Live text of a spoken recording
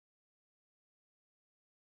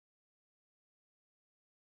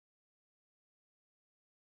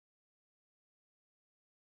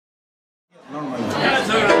Hit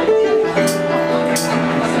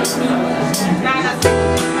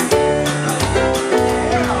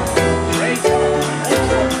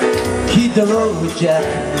the road, Jack,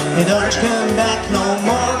 and don't come back no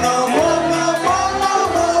more, no more, no more, no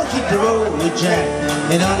more. Hit the road, Jack,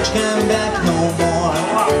 and don't come back no more.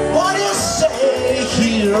 What do you say?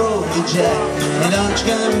 Hit the road, Jack, and don't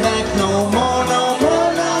come back no more, no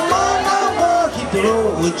more, no more, no more. Hit the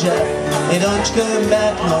road, Jack, and don't come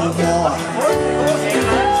back no more.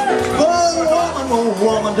 Oh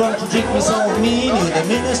woman, don't you treat me so mean. You're the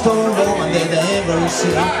meanest old woman that I ever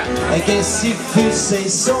seen. I guess if you say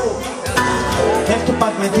so, have to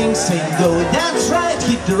pack my things and go. That's right,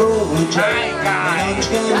 hit the road, Jack, and don't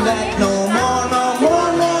come back no more, no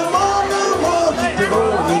more, no more, no more. Hit the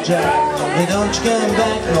road, Jack, and don't come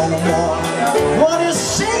back no more. What do you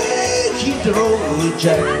say? Hit the road,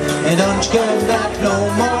 Jack, and don't come back no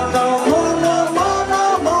more, no more, no more,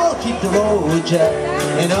 no more. Hit the road, Jack,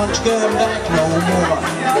 and don't come back no more.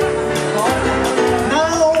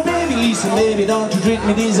 Now baby, listen baby, don't you treat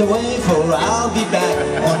me this way, for I'll be back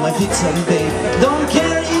on my feet someday. Don't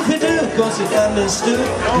care if you do, cause you understood.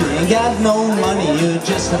 You ain't got no money, you're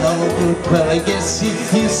just no good. Well I guess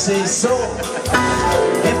if you say so,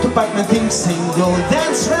 have to pack my things and go.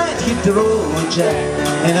 That's right, hit the road, Jack,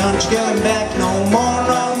 and don't you come back no more,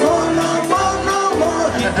 no more, no more, no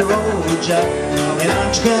more. Hit the road, Jack, and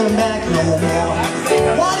don't you come back no more.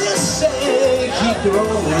 What do you say? Hit the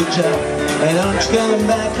road, Jack, and don't you come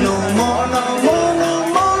back no more, no more, no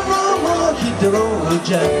more, no more. Hit the road,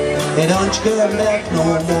 Jack, and don't you come back no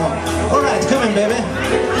more. Alright, come in baby.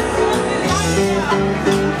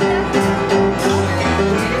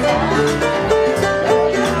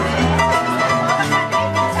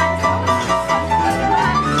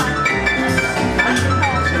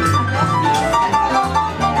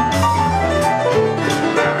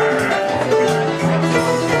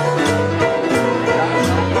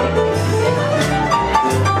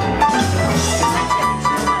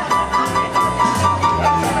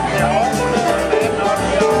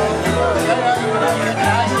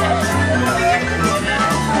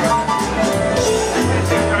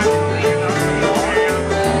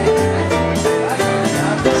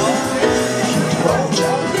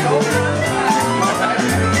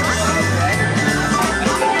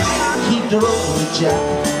 The road, Jack,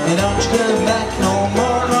 and don't you come back no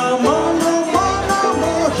more, no more, no more, no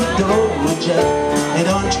more. Hit the road, Jack, and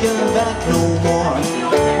don't you come back no more.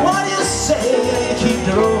 What do you say? Hit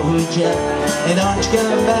the road, Jack, and don't you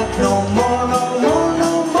come back no more, no more,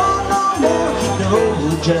 no more, no more. Hit the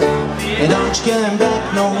road, Jack, and don't you come back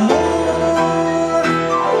no more.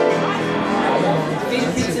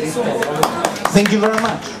 Thank you very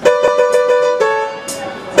much.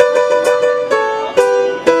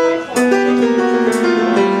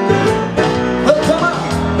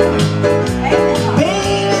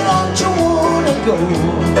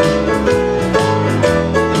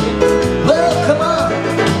 Well, come on,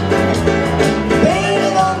 baby,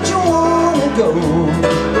 don't you wanna go?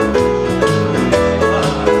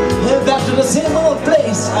 Back to the same old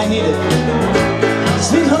place, I need it.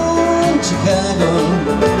 Sweet home, Chicago.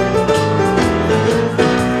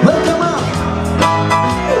 Well, come on,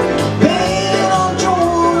 baby, don't you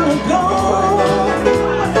wanna go?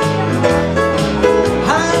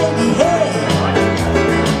 Heidi, hey,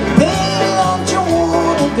 baby, don't you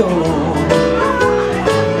wanna go?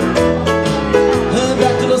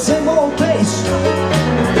 Back to the same old place,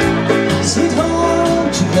 sweet home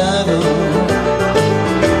Chicago.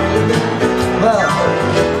 Well,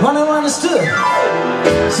 when I understood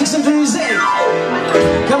 6 and 3 is 8.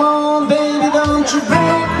 Come on baby, don't you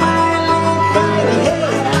break my leg by the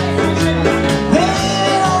head.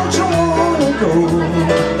 Baby, don't you wanna go?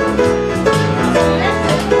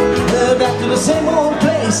 Back to the same old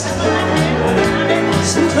place,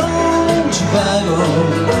 sweet home Chicago.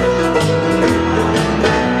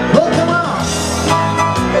 Well, come on,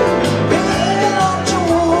 baby, don't you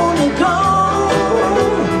wanna go?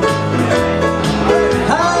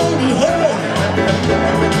 Heidi, hey,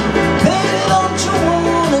 baby, don't you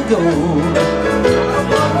wanna go?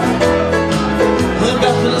 We're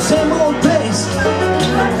back to the same old place,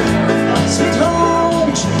 sweet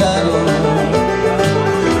home Chicago.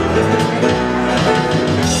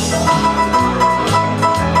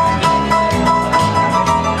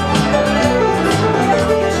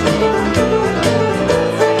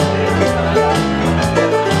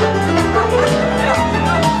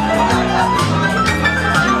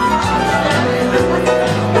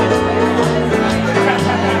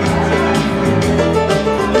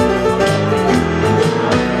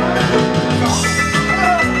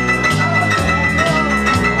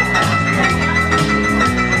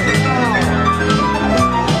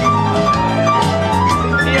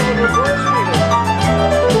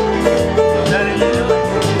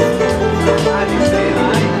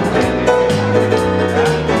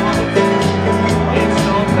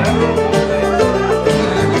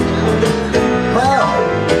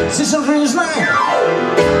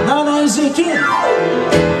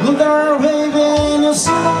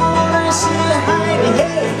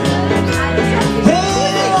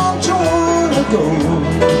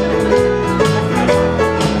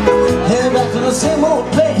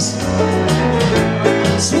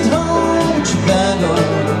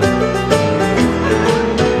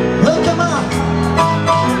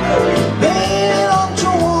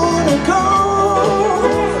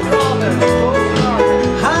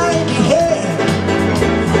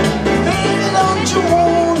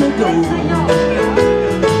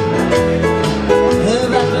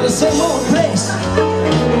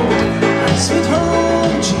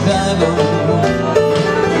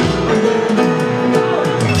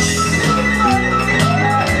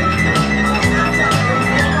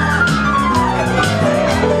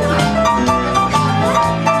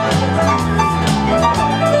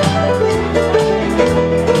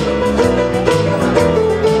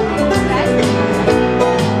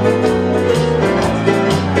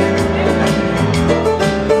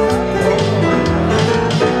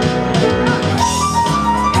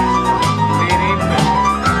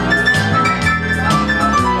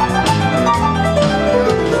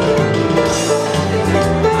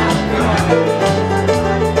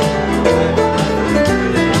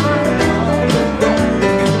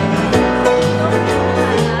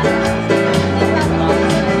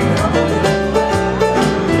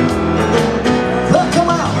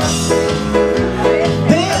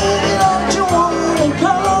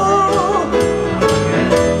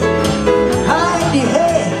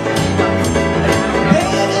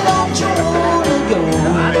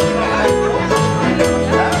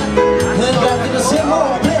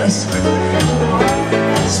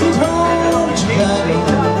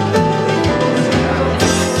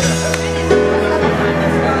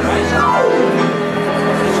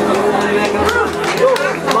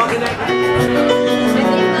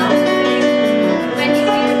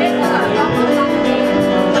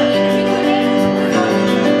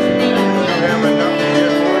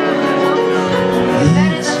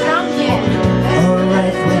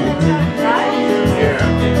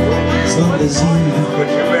 is you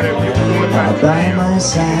are by my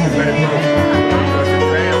side.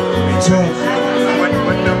 Talk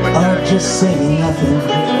or just say nothing,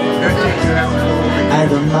 I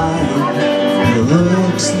don't mind. Your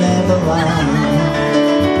looks never lie.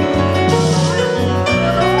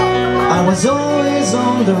 I was always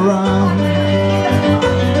on the run,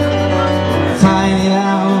 finding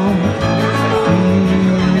out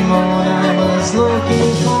what I was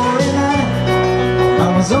looking for, and I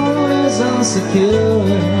was always insecure.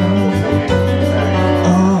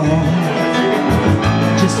 Oh,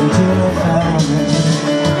 just until I found it.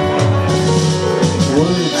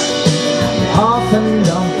 Words often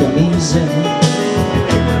don't come easy.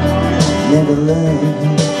 Never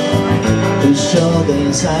learn to show the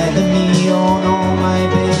inside of me. Oh no, my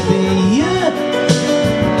baby, you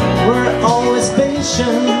were always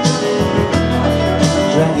patient,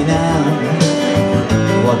 dragging out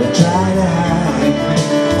what I tried to hide.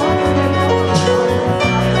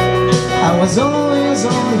 I was always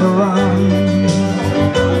on the run,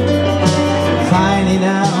 finding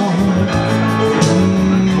out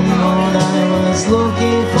what I was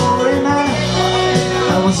looking for, and I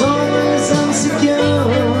was always insecure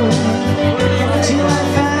till I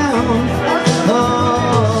found,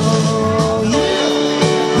 oh,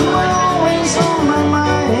 you were always on my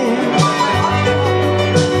mind.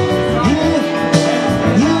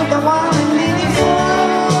 You're the one I'm living for.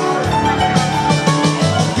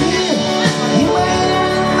 You were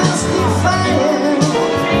lasting fire.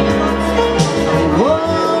 Whoa,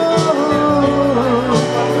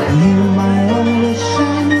 you're my only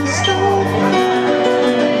shining star.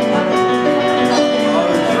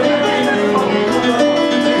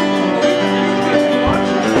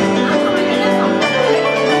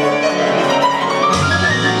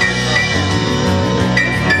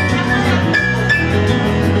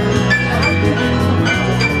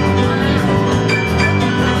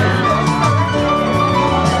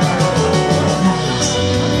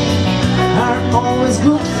 Always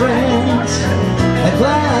good friends, a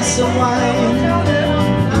glass of wine,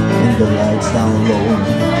 and the lights down low.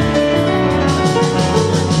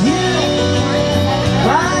 You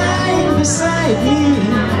lying beside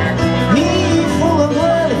me full of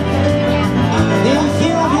blood, and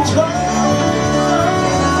feel each other.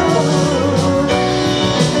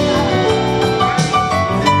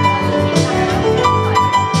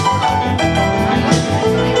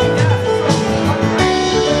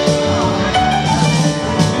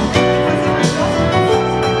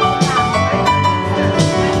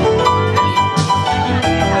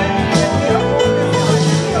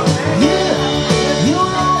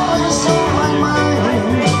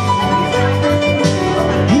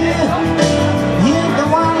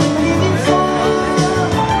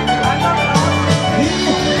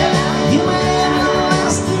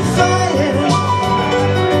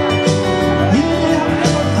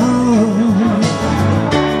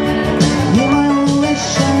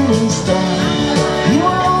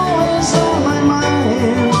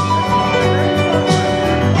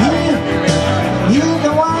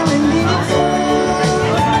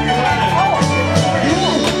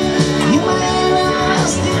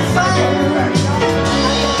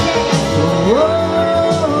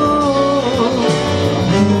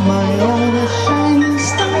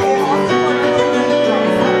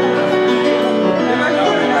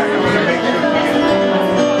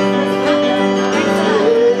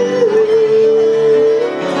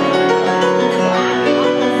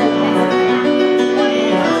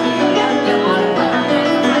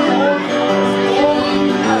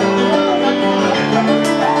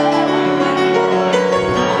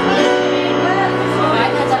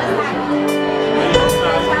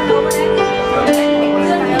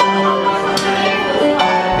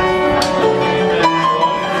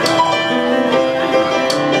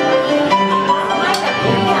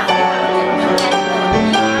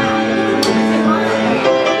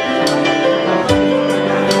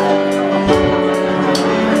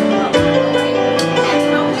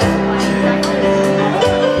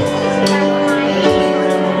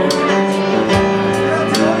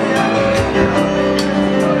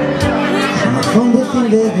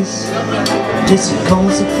 Jessie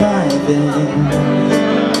calls at 5 a.m.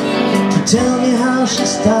 to tell me how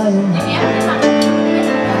she's tired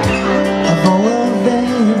of all of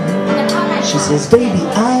them. She says, baby,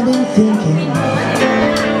 I've been thinking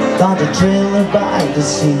about a trailer by the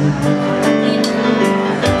sea.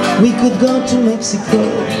 We could go to Mexico,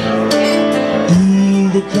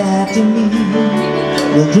 eat a cat and me.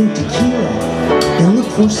 We'll drink tequila and look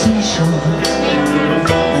for seashells.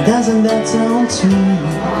 And doesn't that sound sweet?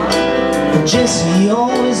 But Jessie, you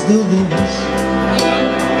always do this.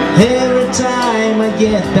 Every time I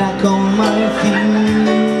get back on my feet,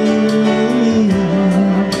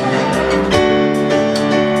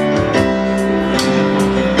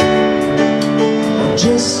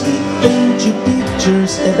 just paint you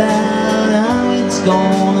pictures about how it's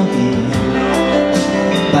gonna be.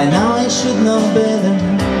 By now I should know better.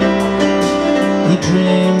 Your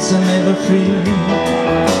dreams are never free.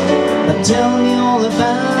 But tell me all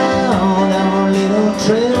about our little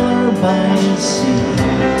trailer by the sea.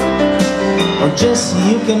 Or just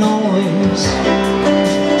you can always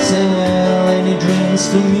sell any dreams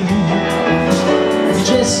to me.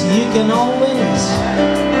 Just you can always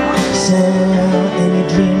sell any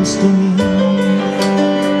dreams to me.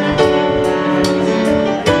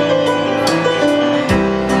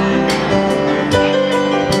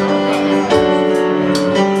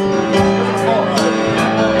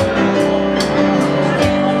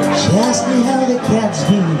 She asked me how the cat's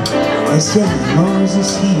been. I said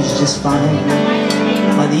Moses, he's just fine,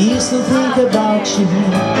 but he used to think about you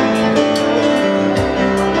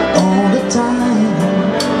all the time.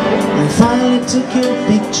 I finally took your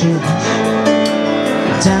pictures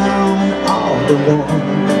down off the wall.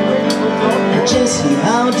 Jessie,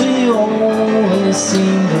 how do you always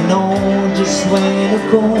seem to know just where to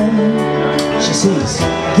go? She says,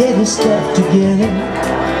 get your stuff together,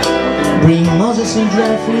 bring Moses and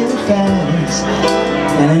drive real fast.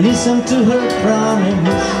 And I listen to her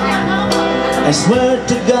promise. I swear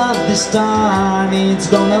to God this time it's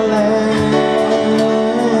gonna last.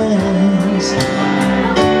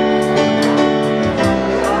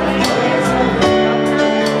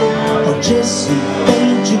 Oh, Jessie,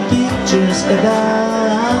 paint your pictures about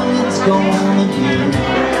how it's gonna be.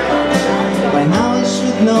 By now I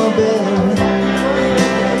should know better.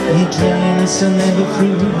 Your dreams are never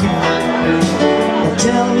free. But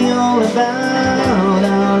tell me all about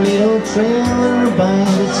our little trailer by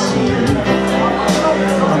the sea.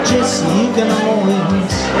 Oh, Jessie, you can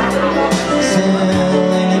always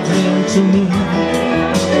sell any dream to me.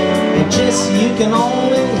 Oh, Jessie, you can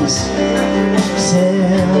always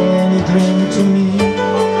sell any dream to me.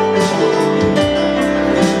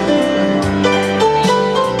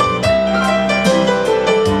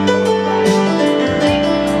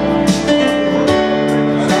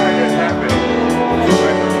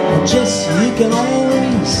 Jessie, you can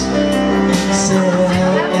always sell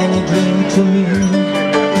any dream to me.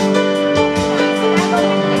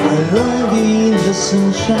 I love you in the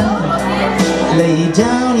sunshine, lay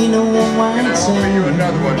down in a warm white sand.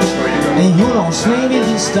 And who knows, maybe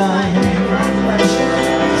this time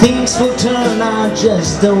things will turn out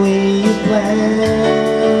just the way you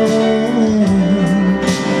planned.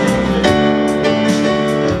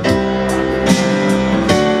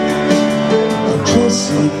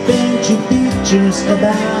 Jessie, paint your pictures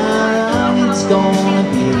about how it's gonna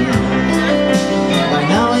be. By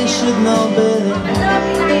now I should know better.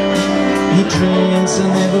 Your dreams are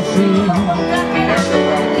never free.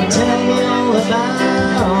 Tell me all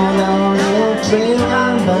about our little trailer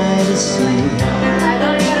by the sea.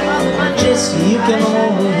 Jessie, you can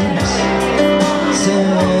always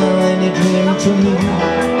sell any dream to me.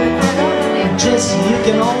 Jessie, you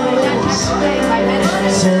can always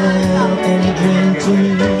sell any dream to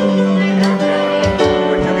me.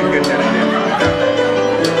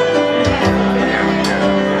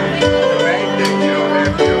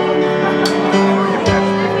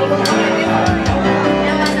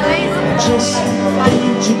 Jessie,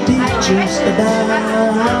 paint your pictures about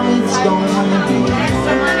how it's gonna be.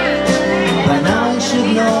 By now I should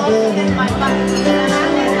know better.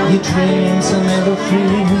 Your dreams are never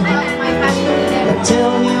free. But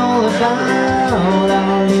tell me all about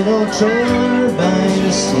our little trailer by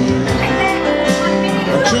the sea.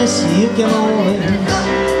 But Jessie, you can always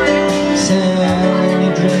sell any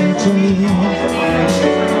dream to me.